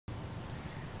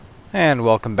And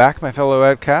welcome back, my fellow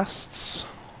outcasts.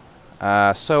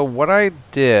 So what I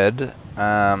did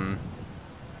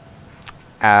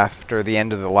after the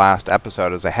end of the last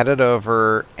episode is I headed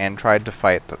over and tried to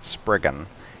fight that Spriggan,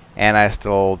 and I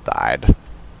still died,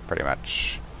 pretty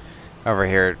much, over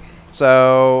here.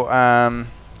 So I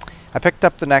picked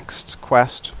up the next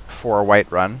quest for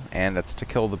Whiterun, and it's to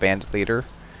kill the bandit leader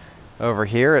over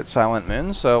here at Silent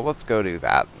Moon, so let's go do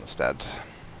that instead.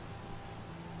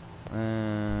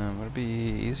 Would it be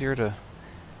easier to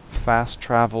fast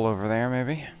travel over there,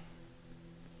 maybe?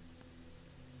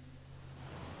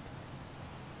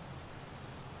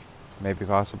 Maybe,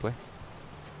 possibly.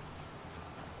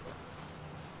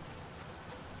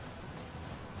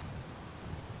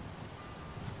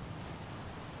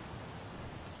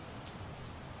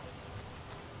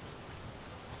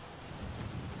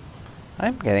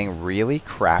 I'm getting really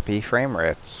crappy frame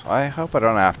rates. I hope I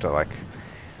don't have to, like,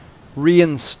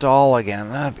 reinstall again.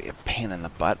 That'd be a pain in the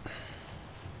butt.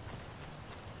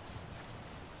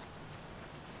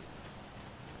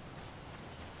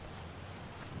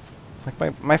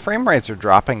 Like, my frame rates are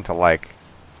dropping to, like,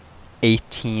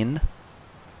 18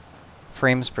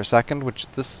 frames per second, which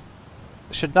this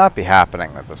should not be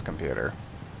happening with this computer.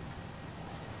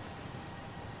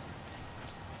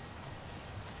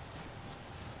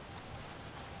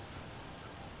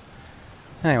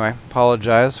 Anyway,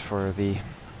 apologize for the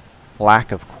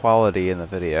lack of quality in the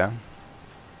video.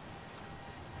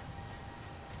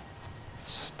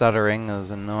 Stuttering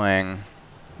is annoying.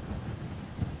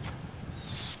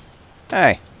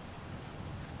 Hey!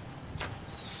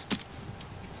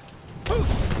 I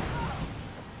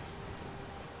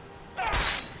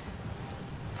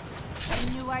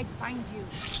knew I'd find you.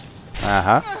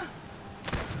 Uh-huh.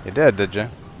 You did you?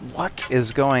 What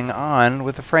is going on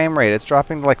with the frame rate? It's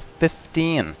dropping to like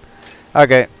 15.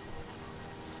 Okay.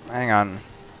 Hang on.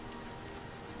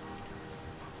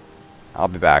 I'll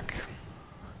be back.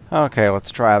 Okay,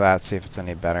 let's try that, see if it's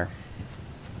any better.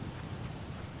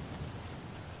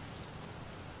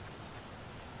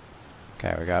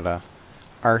 Okay, we got a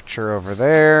archer over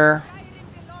there.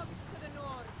 Skyrim belongs to the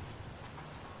North.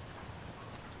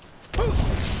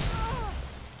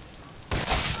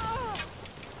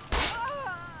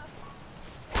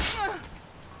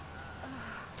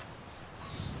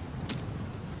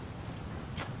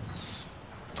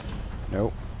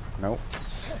 Nope. Nope.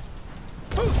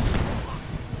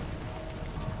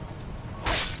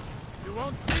 You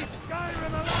won't beat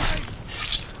Skyrim alive!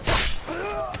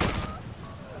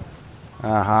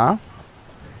 Uh-huh.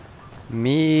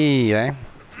 Me, eh?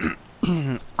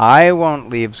 I won't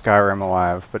leave Skyrim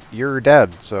alive, but you're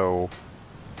dead, so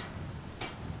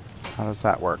how does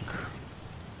that work?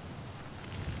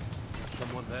 Is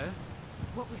someone there?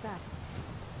 What was that?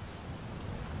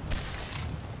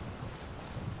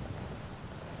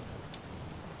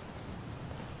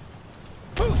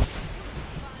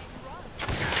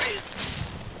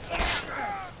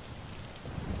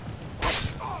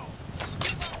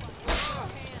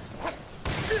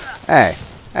 Hey,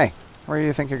 hey, where do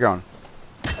you think you're going?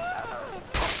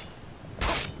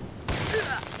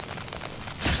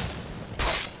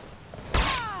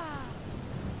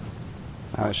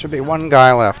 There should be one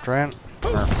guy left, right?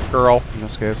 Or girl, in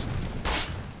this case.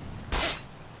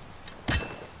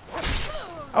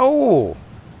 Oh!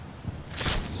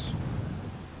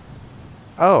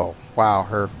 Oh, wow,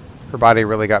 her body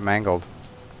really got mangled.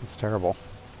 That's terrible.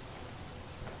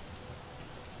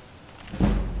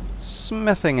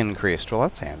 Smithing increased. Well,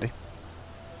 that's handy.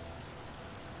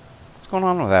 What's going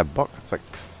on with that book? It's like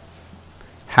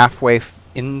halfway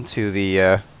into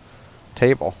the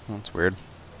table. That's weird.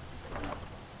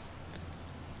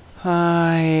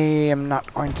 I am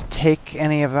not going to take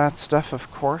any of that stuff, of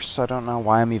course. I don't know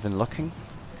why I'm even looking.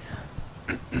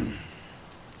 Let's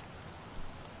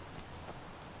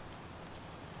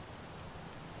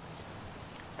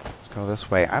go this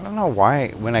way. I don't know why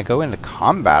when I go into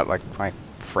combat, like, my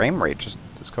frame rate just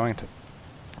is going to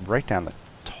right down the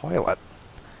toilet.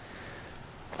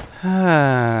 It's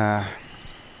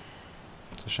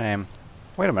a shame.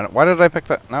 Wait a minute. Why did I pick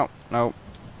that? No, no.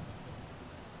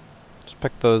 Just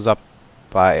pick those up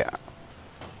by,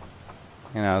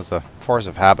 you know, as a force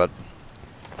of habit.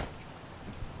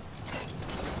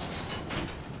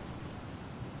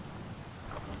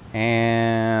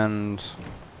 And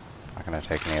not going to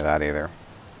take any of that either.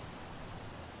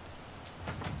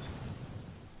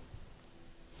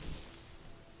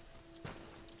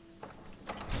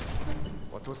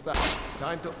 What was that?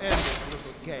 Time to end this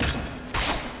little game.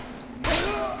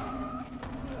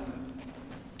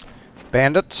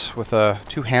 Bandit with a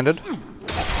two-handed.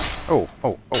 Oh,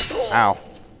 oh, oh, ow.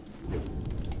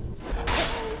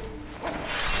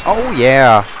 Oh,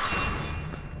 yeah!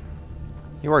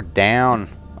 You are down.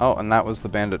 Oh, and that was the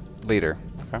bandit leader.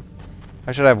 Okay.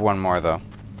 I should have one more, though.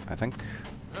 I think.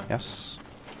 Yes.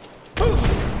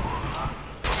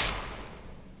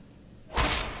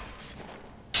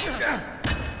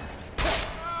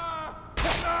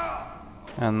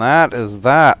 And that is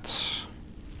that.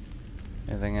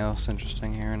 Anything else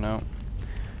interesting here? No.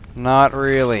 Not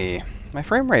really. My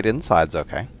frame rate inside's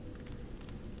okay.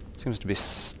 Seems to be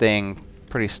staying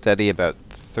pretty steady, about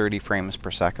 30 frames per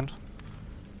second.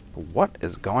 But what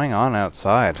is going on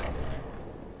outside?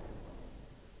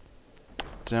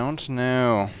 Don't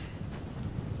know.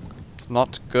 It's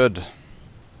not good.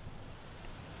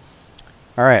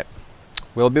 Alright.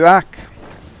 We'll be back.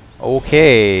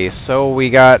 Okay, so we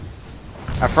got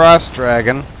a frost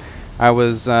dragon. I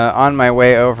was on my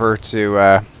way over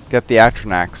to get the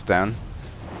Atronax down.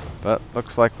 But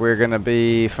looks like we're going to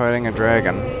be fighting a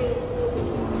dragon.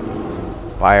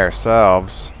 By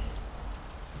ourselves.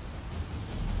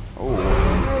 Ooh.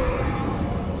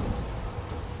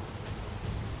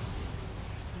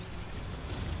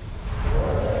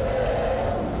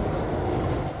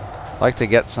 Like to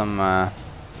get some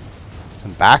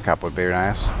backup would be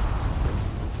nice.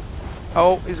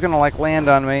 Oh, he's gonna like land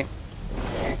on me.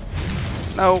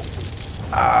 No.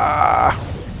 Ah.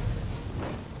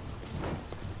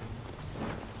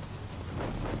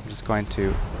 I'm just going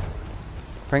to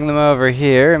bring them over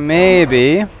here.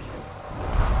 Maybe.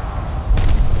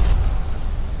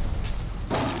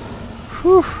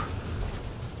 Whew.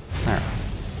 There.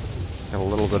 Got a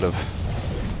little bit of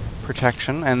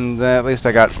protection, and at least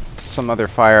I got some other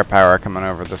firepower coming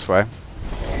over this way.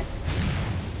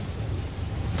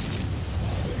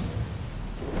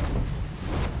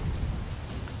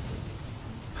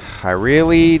 I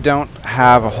really don't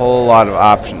have a whole lot of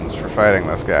options for fighting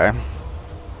this guy.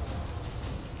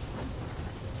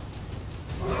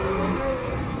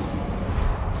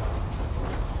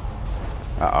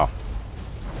 Uh-oh.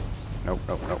 Nope,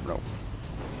 nope, nope, nope.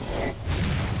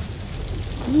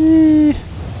 Yee.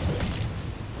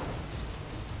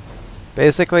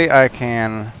 Basically, I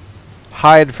can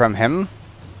hide from him,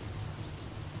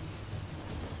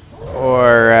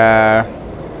 or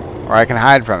I can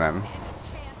hide from him.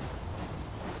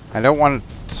 I don't want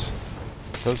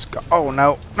those. Oh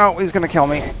no, no, he's gonna kill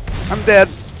me. I'm dead.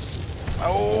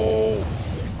 Oh,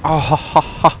 oh, ha, ha,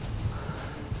 ha.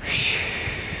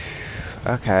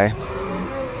 Okay.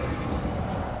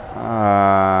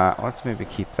 Let's maybe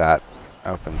keep that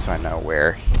open so I know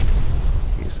where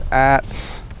he's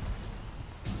at.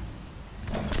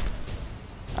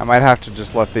 I might have to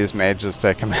just let these mages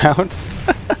take him out.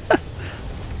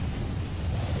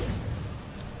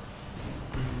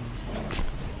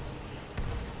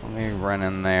 Let me run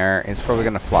in there. He's probably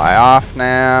going to fly off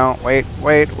now. Wait,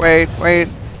 wait, wait, wait.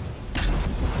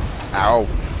 Ow.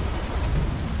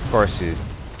 Of course he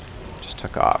just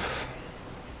took off.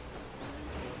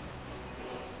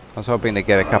 I was hoping to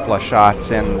get a couple of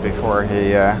shots in before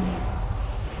he,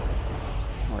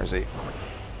 where is he?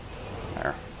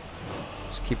 There.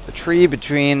 Just keep the tree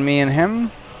between me and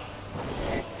him.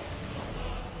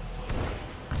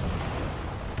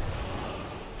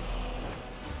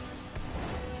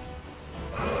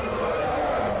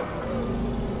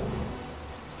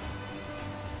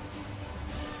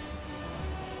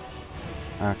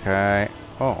 Okay.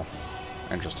 Oh.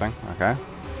 Interesting. Okay.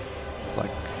 It's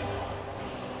like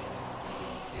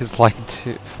he's like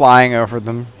flying over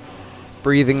them,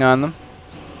 breathing on them.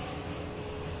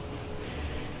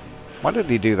 Why did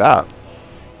he do that?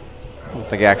 I don't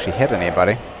think he actually hit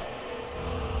anybody.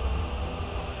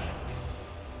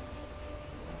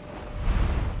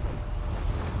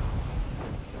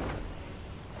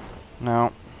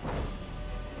 No.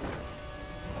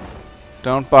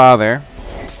 Don't bother.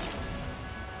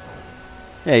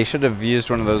 Yeah, you should have used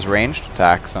one of those ranged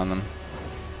attacks on them.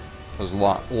 Those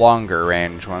longer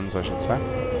range ones, I should say.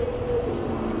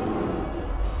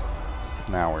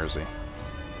 Now, where is he?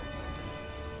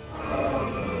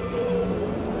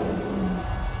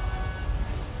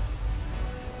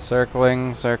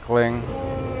 Circling, circling.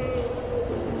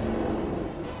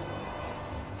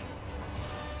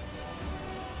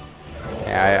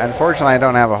 Yeah, unfortunately I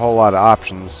don't have a whole lot of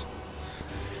options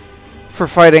for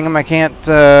fighting him. I can't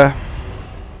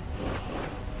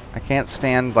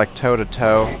stand like toe to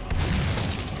toe.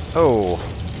 Oh.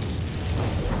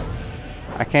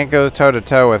 I can't go toe to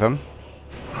toe with him.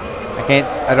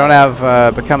 I don't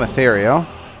have become ethereal.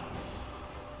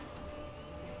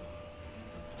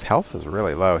 His health is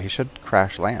really low. He should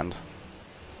crash land.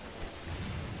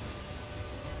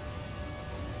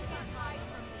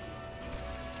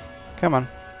 Come on.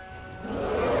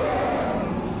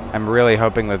 I'm really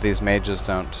hoping that these mages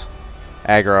don't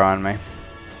aggro on me.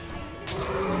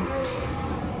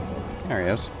 There he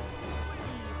is.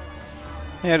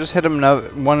 Yeah, just hit him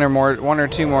one or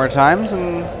two more times,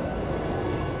 and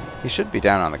he should be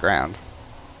down on the ground.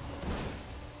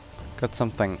 Got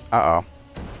something. Uh-oh.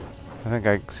 I think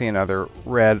I see another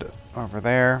red over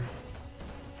there.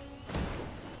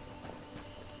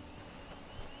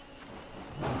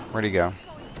 Where'd he go?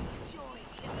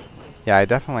 Yeah, I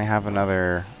definitely have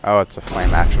another... Oh, it's a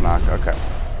flame atronach. Okay.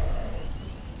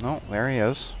 Oh, there he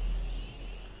is.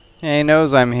 Yeah, he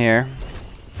knows I'm here.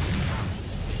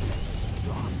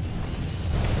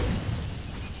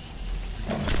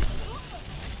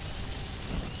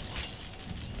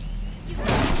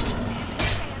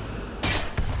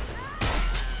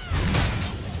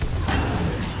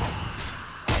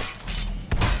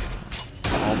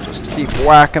 I'll just keep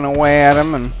whacking away at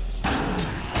him and...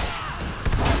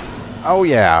 Oh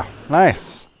yeah,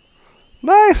 nice.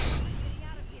 Nice!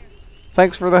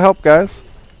 Thanks for the help, guys.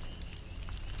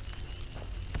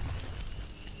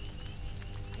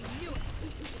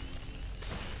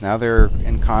 Now they're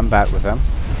in combat with him.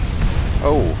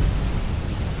 Oh.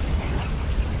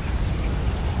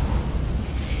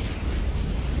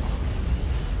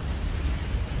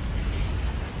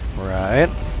 Right.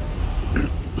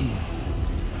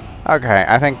 Okay,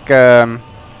 I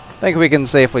think we can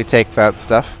safely take that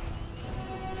stuff.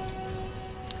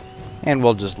 And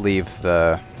we'll just leave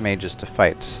the mages to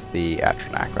fight the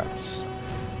atronach. That's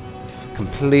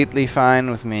completely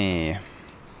fine with me.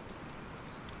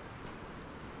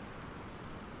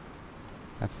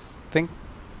 I think,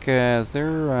 is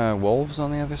there wolves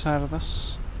on the other side of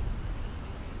this?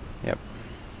 Yep.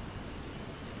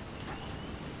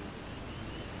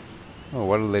 Oh,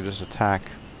 what did they just attack?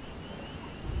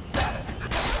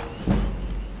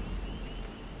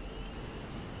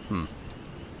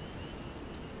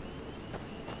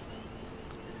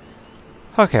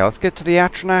 Okay, let's get to the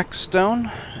atronach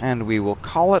stone, and we will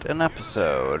call it an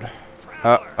episode.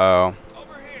 Uh-oh.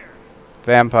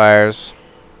 Vampires.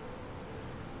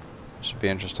 Should be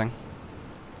interesting.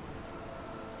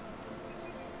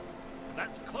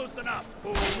 That's close enough,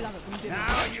 fool.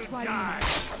 Now you die.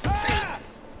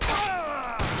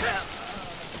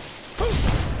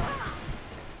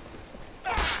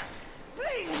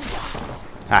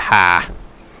 Haha.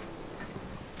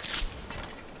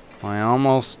 I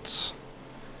almost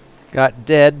got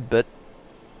dead, but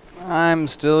I'm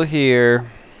still here.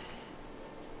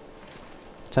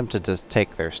 Tempted to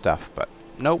take their stuff, but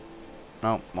nope.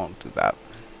 Nope, won't do that.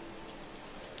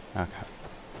 Okay.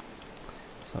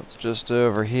 So it's just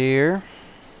over here.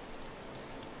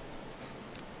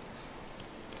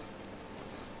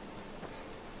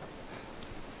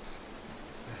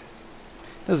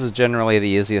 This is generally the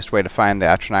easiest way to find the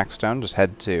atronach stone. Just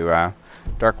head to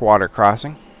Darkwater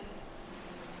Crossing.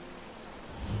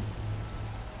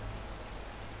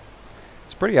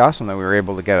 It's pretty awesome that we were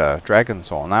able to get a dragon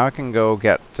soul. Now I can go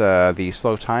get the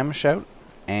slow time shout,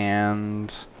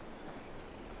 and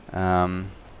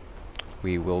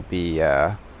we will be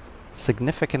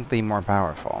significantly more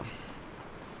powerful.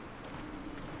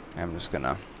 I'm just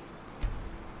gonna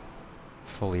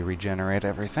fully regenerate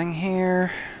everything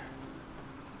here.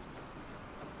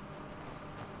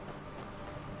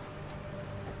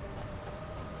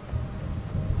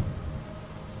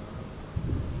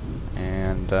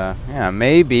 And yeah,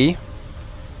 maybe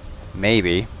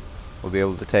we'll be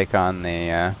able to take on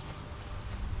the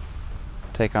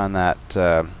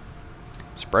that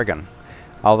Spriggan.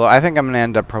 Although I think I'm going to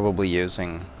end up probably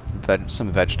using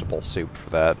some vegetable soup for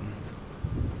that.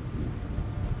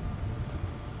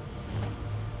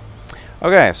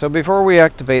 Okay, so before we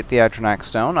activate the atronach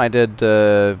stone, I did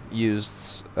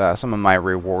use some of my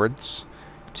rewards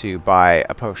to buy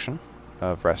a potion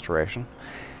of restoration.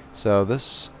 So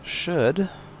this should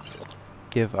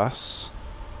give us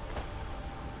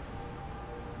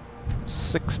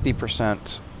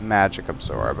 60% magic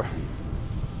absorb.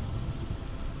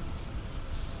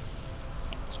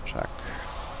 Let's check.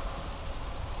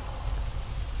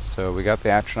 So we got the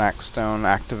atronach stone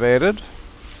activated.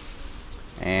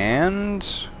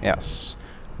 And yes,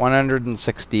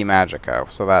 160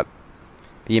 Magicka. So that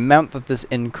the amount that this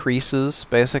increases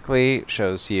basically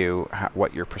shows you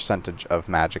what your percentage of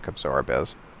magic absorb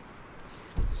is.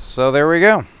 So there we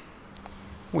go.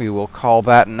 We will call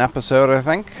that an episode, I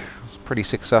think. It's pretty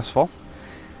successful.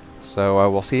 So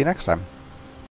we'll see you next time.